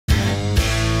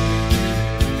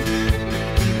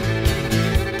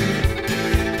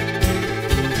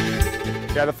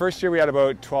Yeah, the first year we had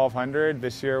about 1,200.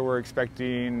 This year we're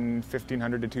expecting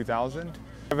 1,500 to 2,000.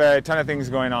 We have a ton of things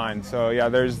going on. So yeah,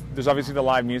 there's obviously the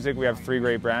live music. We have 3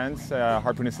 great brands.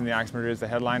 Harpoonist and the Axe Murder is the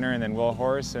headliner, and then Will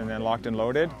Horse, and then Locked and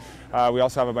Loaded. We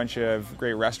also have a bunch of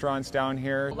great restaurants down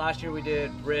here. Last year we did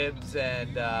ribs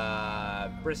and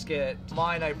brisket.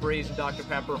 Mine I braised in Dr.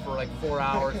 Pepper for like 4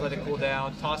 hours, let it cool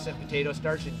down, toss in potato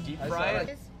starch and deep fry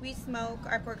it. We smoke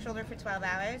our pork shoulder for 12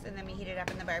 hours and then we heat it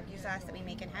up in the barbecue sauce that we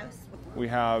make in-house. We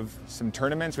have some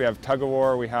tournaments. We have tug of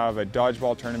war, we have a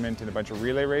dodgeball tournament and a bunch of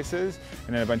relay races,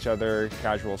 and then a bunch of other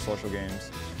casual social games.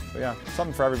 So yeah,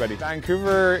 something for everybody.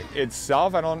 Vancouver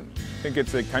itself, I don't think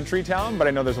it's a country town, but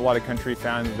I know there's a lot of country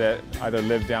fans that either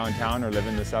live downtown or live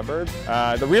in the suburbs.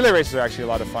 The relay races are actually a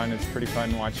lot of fun. It's pretty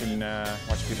fun watching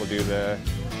people do the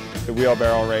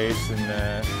wheelbarrow race and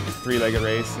the 3-legged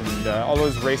race and all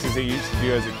those races that you used to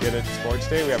do as a kid at sports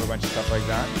day. We have a bunch of stuff like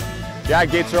that. Yeah,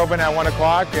 gates are open at 1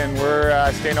 o'clock and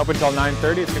we're staying open until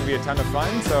 9:30. It's going to be a ton of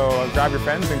fun, so grab your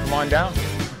friends and come on down.